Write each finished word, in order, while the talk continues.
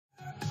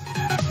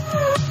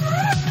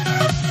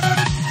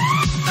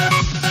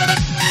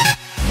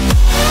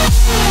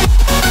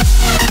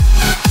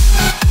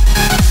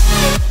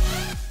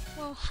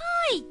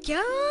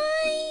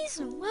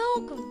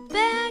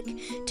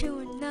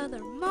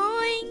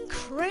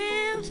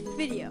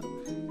video.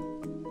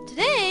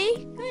 Today,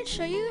 I'm going to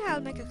show you how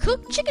to make a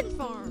cooked chicken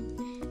farm.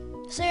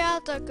 So you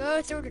have to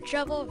go through the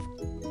trouble of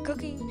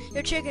cooking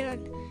your chicken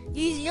and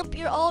using up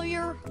all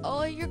your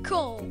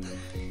coal.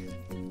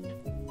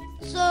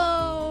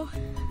 So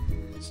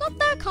it's not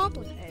that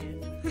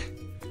complicated.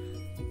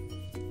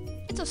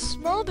 It's a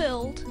small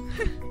build.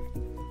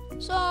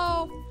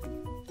 So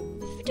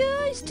if you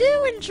guys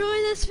do enjoy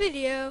this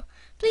video,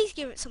 please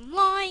give it some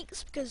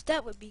likes because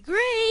that would be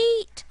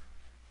great.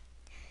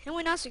 And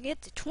when us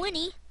get to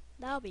 20,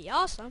 that'll be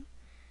awesome.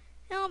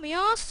 It'll be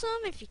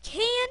awesome if you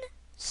can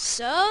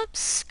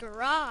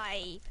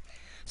subscribe.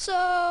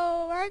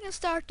 So we're gonna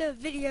start the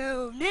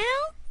video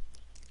now,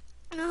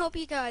 and I hope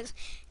you guys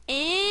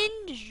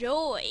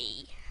enjoy.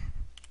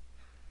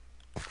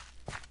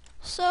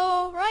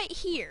 So right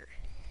here,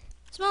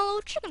 it's my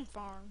little chicken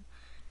farm.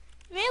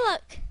 It may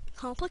look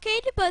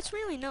complicated, but it's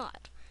really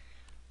not.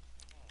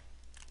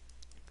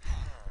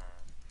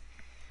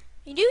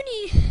 You do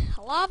need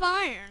a lot of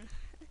iron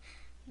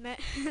to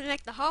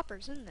make the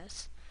hoppers in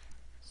this.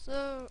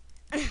 So,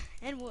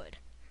 and wood.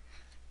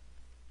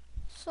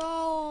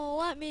 So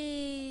let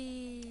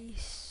me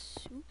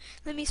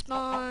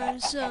spawn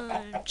some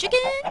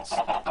chickens.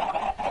 Let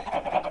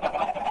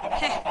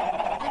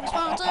me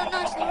spawn some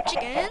nice little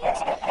chickens.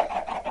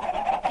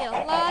 Get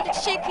a lot of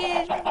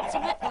chickens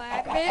and make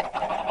lag a bit.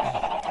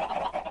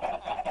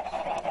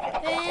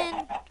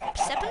 Then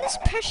step on this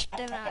pressure.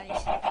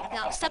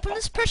 Step on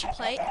this pressure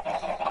plate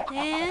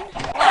and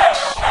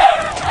watch.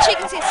 The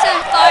chickens get set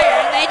on fire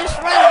and they just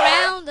run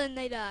around and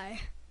they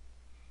die.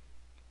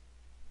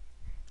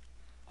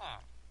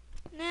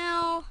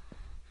 Now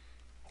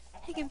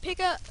you can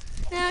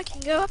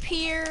go up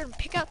here and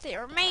pick up the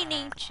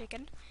remaining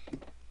chicken.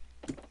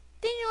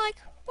 Then you're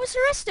like, where's the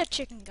rest of the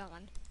chicken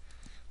gone?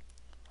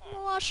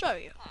 Well, I'll show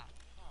you.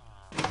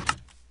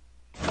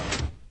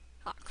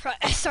 Oh crap,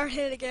 I started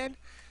it again.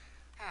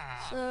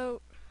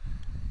 So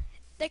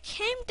they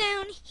came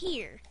down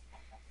here.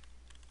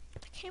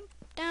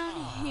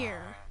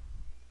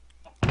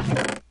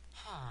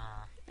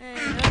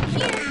 And up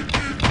here,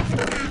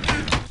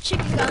 the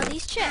chicken got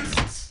these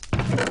chests.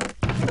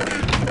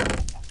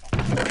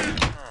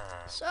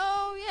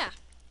 So yeah.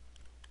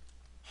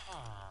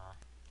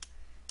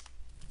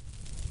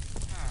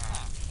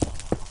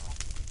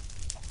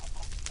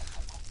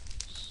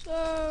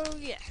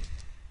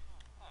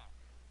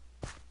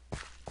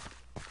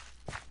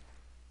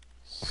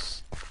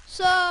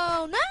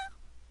 So now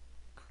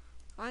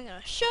I'm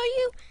gonna show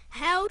you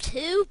how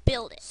to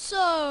build it.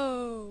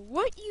 So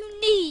what you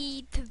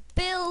need to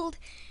build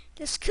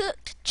this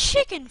cooked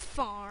chicken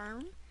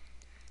farm,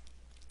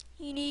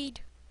 you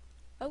need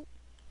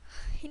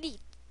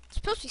it's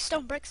supposed to be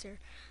stone bricks here.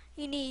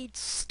 You need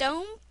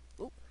stone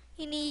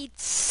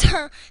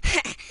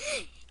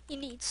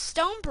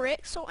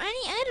bricks or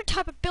any other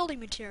type of building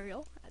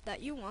material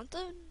that you want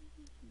to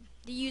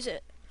use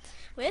it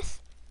with.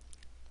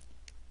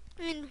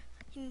 And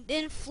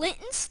then flint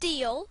and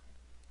steel,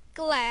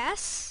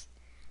 glass,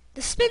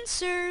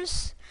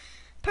 dispensers,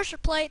 pressure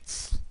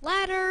plates,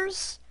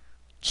 ladders,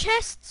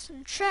 chests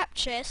and trap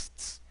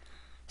chests,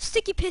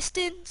 sticky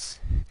pistons,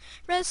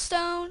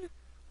 redstone.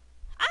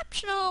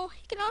 Optional,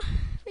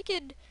 we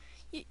could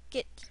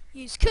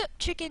use cooked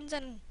chickens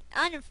and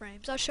iron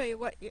frames. I'll show you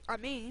what I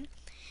mean.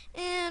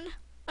 And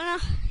a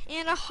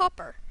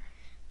hopper.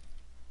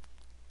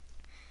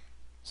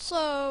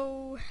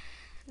 So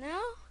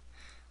now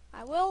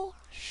I will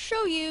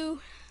show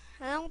you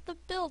how to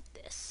build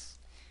this.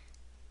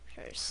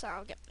 So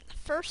I'll get the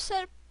first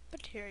set of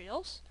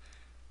materials.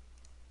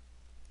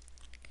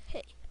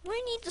 Okay,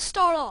 we need to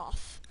start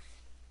off.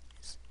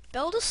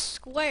 Build a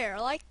square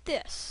like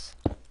this.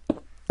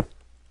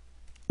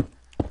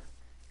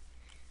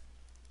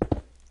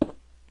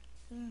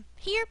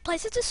 Here,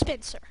 place a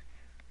dispenser.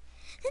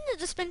 In the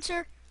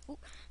dispenser,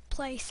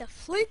 place a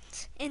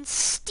flint and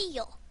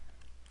steel.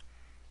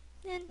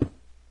 Then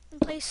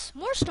place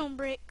more stone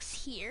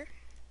bricks here.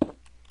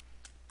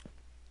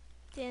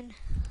 Then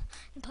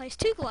place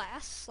 2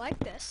 glass like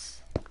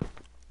this.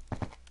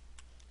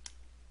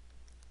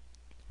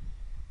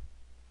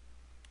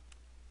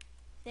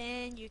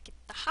 Then you get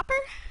the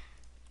hopper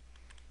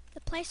to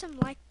place them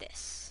like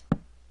this.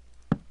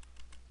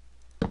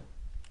 And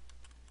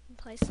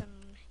place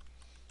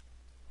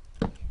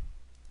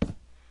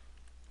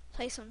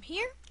them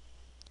here.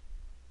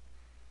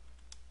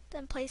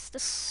 Then place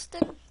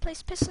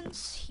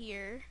pistons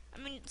here.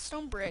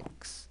 Stone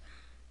bricks.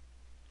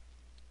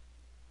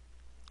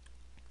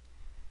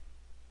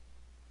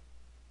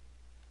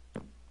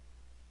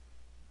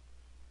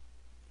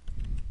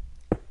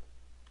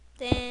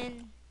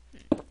 Then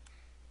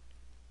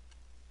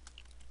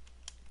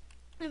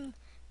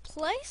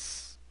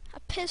place a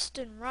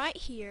piston right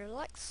here,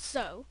 like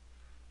so.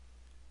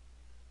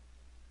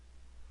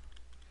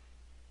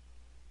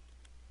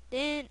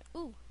 Then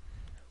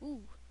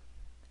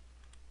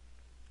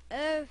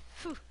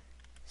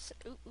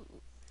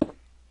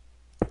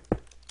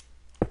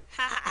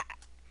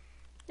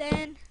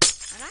Then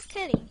I'm not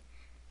kidding.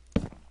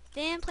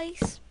 Then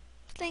place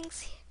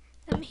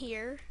them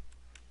here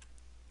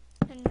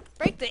and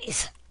break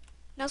these.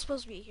 Not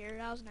supposed to be here.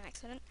 That was an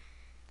accident.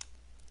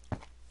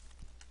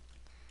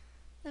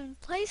 Then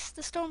place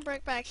the stone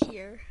brick back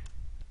here.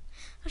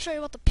 I'll show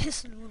you what the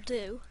piston will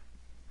do.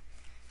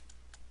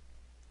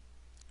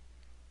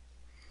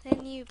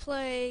 Then you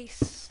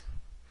place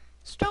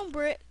stone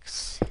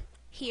bricks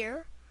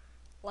here,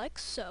 like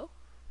so.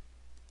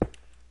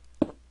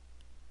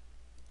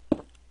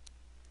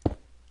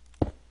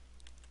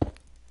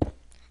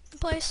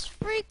 Place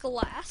free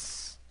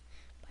glass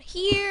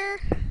here.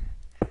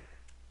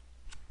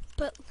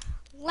 Put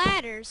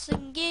ladders so you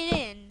can get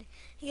in.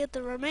 You get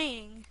the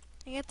remaining.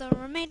 You get the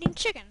remaining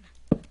chicken.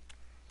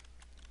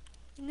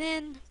 And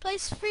then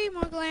place three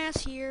more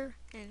glass here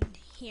and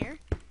here.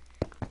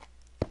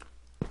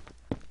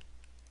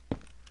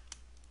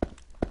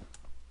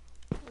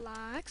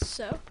 Like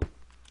so.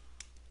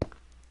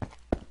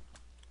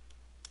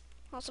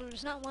 Also,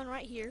 there's not one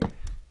right here.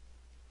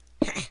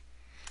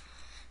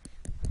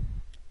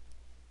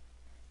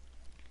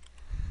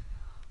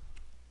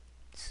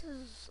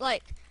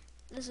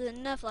 This is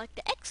enough like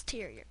the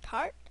exterior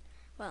part.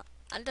 Well,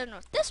 I'm done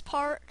with this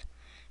part.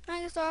 Now I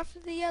can start off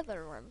with the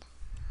other one.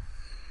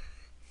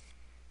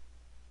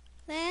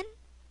 Then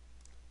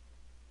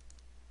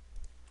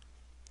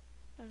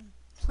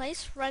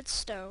place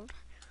redstone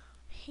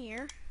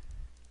here,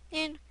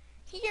 and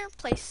here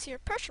place your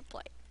pressure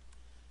plate.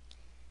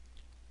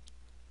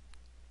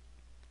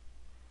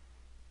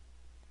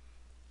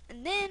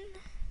 And then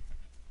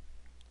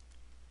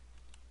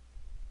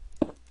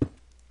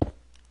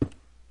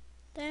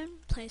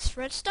place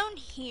redstone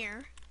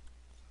here.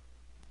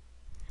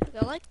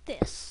 Go like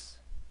this.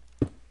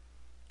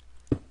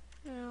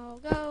 And it'll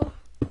go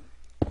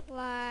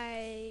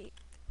like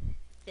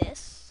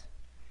this.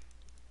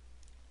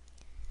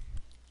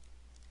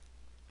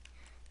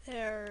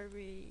 There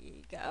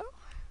we go.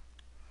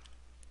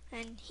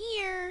 And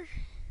here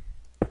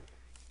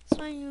is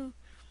when you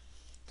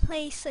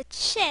place a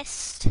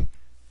chest.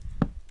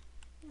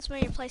 That's where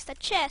you place the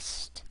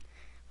chest,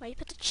 where you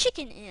put the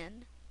chicken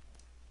in.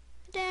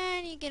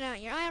 Then you get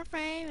out your iron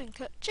frame and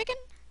cook chicken,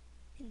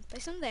 and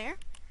place them there.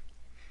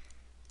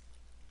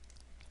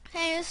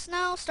 Okay, let's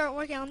now start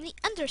working on the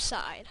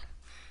underside.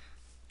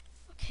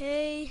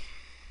 Okay,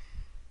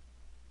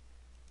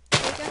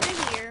 look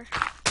under here.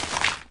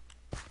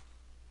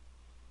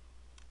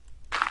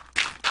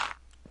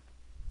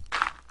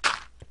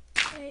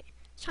 Okay,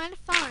 trying to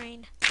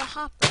find the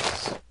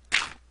hoppers,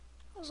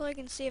 so I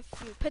can see if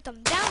you put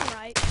them down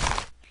right,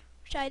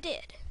 which I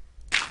did.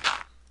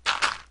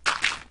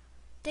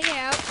 Dig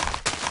out.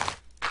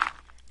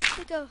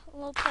 Dig a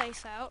little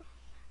place out.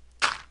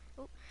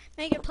 Ooh,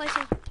 make it place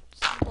some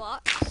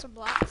blocks.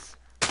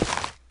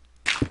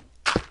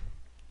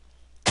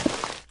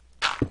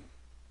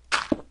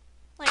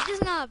 Like, this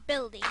is not a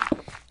building.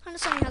 I'm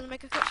just showing you how to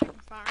make a chicken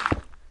farm.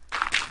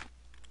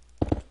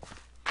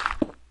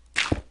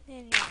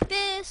 Then you have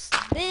this,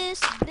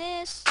 this, and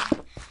this.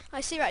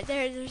 I see right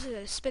there, there's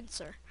a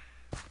dispenser.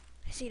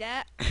 I see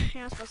that.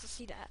 You're not supposed to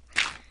see that.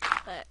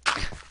 But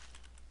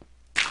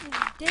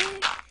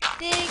dig.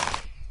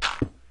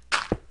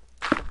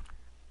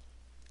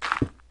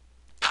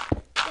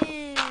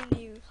 Then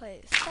you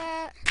place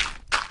that.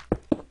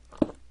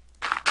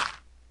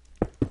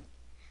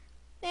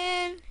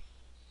 Then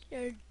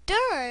you're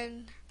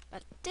done.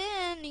 But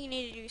then you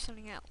need to do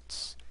something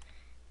else.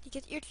 You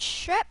get your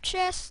trap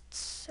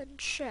chests and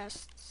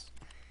chests.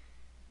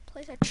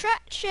 Place a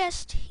trap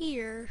chest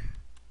here.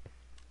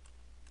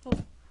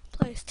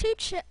 Place two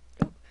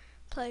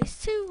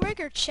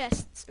regular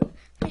chests.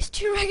 Place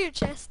two regular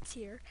chests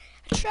here.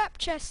 A trap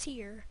chest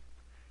here.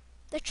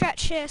 The trap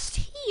chest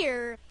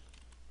here.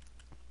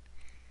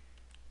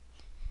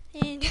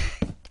 And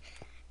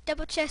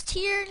double chest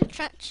here. The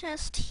trap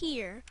chest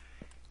here.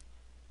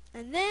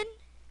 And then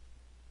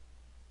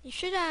you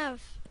should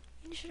have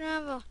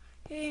a,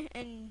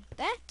 and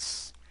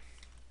that's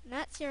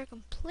your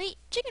complete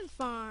chicken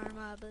farm,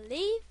 I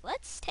believe.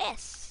 Let's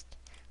test.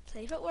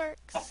 See if it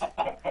works.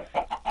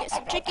 Get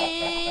some chicken.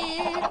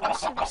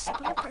 Just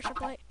on the pressure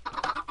plate.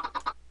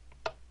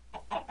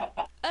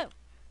 Oh.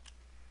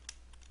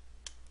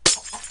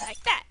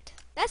 Like that.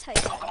 That's how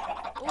you do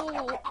it.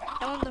 Ooh,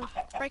 don't want to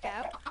break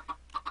out.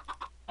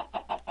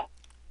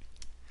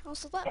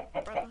 Also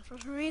that broken for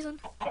some reason.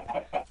 Oh,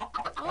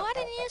 I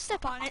didn't even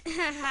step on it.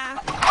 There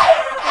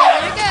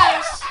it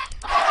goes.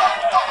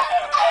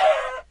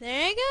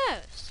 There it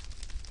goes.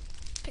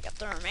 Pick up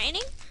the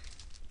remaining.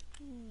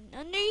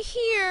 Under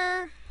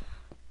here.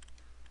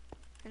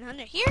 And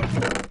under here.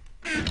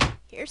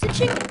 Here's the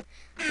chicken.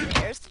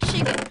 There's the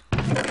chicken.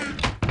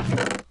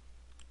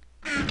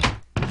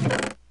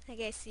 I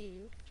guess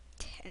you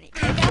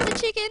take out the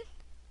chicken.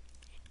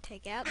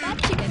 Take out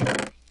that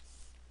chicken.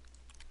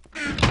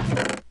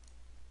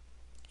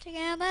 Take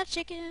out that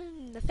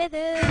chicken, the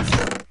feathers.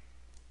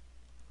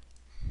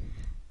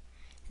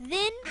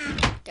 Then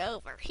go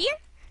over here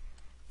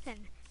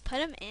and put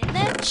them in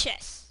the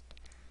chest.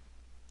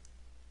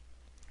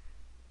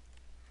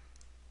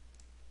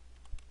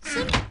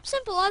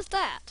 Simple as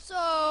that. So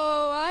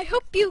I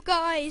hope you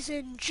guys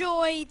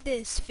enjoyed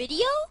this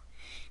video,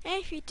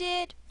 And if you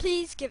did,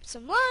 please give it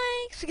some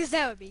likes, because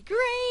that would be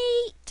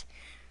great.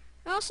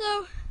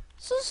 Also,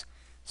 so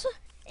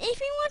if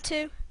you want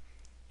to,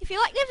 if you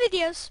like the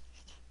videos,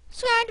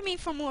 subscribe to me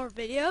for more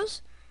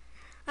videos.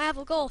 I have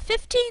a goal of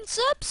 15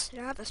 subs,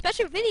 and I have a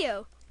special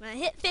video when I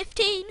hit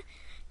 15.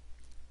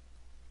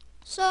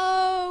 So,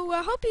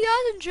 I hope you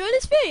guys enjoy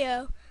this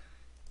video.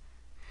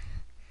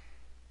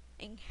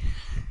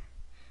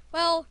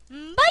 Well,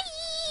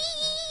 bye!